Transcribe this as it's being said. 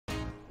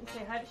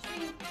Say hi to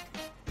stream.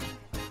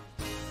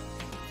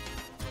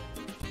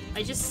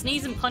 I just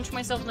sneeze and punch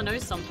myself in the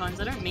nose sometimes.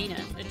 I don't mean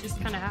it. It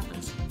just kind of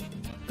happens.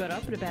 Got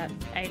up at about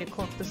 8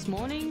 o'clock this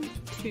morning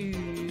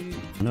to...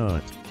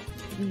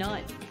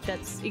 Night.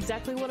 That's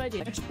exactly what I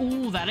did.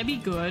 Ooh, that'd be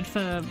good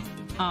for,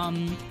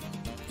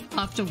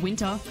 after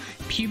winter.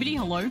 Puberty,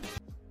 hello. Could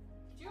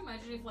you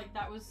imagine if, like,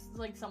 that was,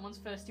 like, someone's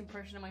first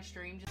impression of my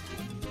stream? Just...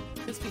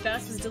 Crispy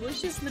bass is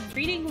delicious. The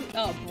breeding...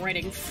 Oh,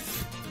 breading.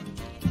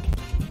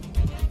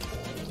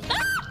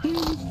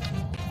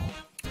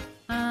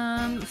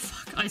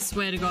 Fuck, I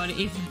swear to God,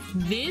 if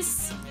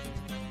this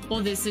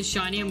or this is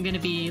shiny, I'm gonna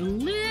be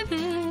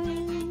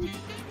livid.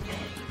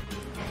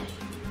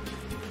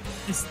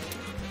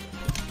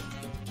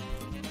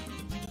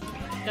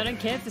 I don't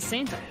care for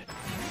Santa.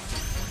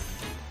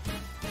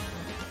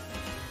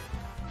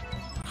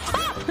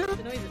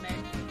 The noise it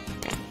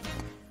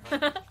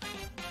made.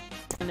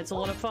 And it's a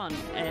lot of fun,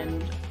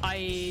 and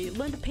I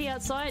learned to pee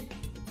outside.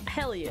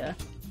 Hell yeah.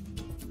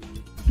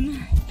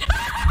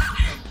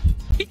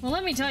 Well,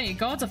 let me tell you,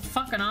 God's a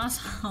fucking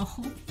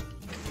asshole.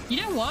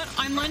 You know what?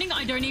 I'm learning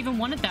I don't even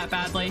want it that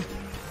badly.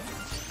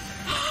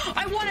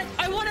 I want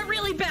it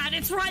really bad.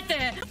 It's right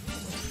there.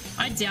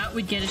 I doubt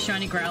we'd get a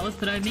shiny Growlithe,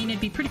 but I mean,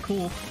 it'd be pretty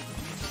cool.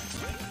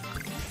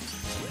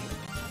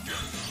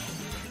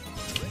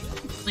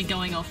 Like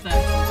going off there.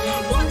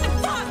 What the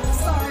fuck?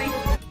 Sorry.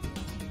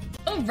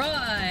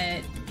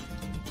 Alright.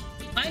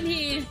 I'm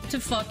here to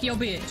fuck your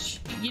bitch.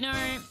 You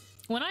know,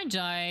 when I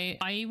die,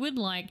 I would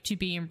like to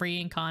be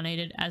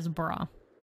reincarnated as a bra.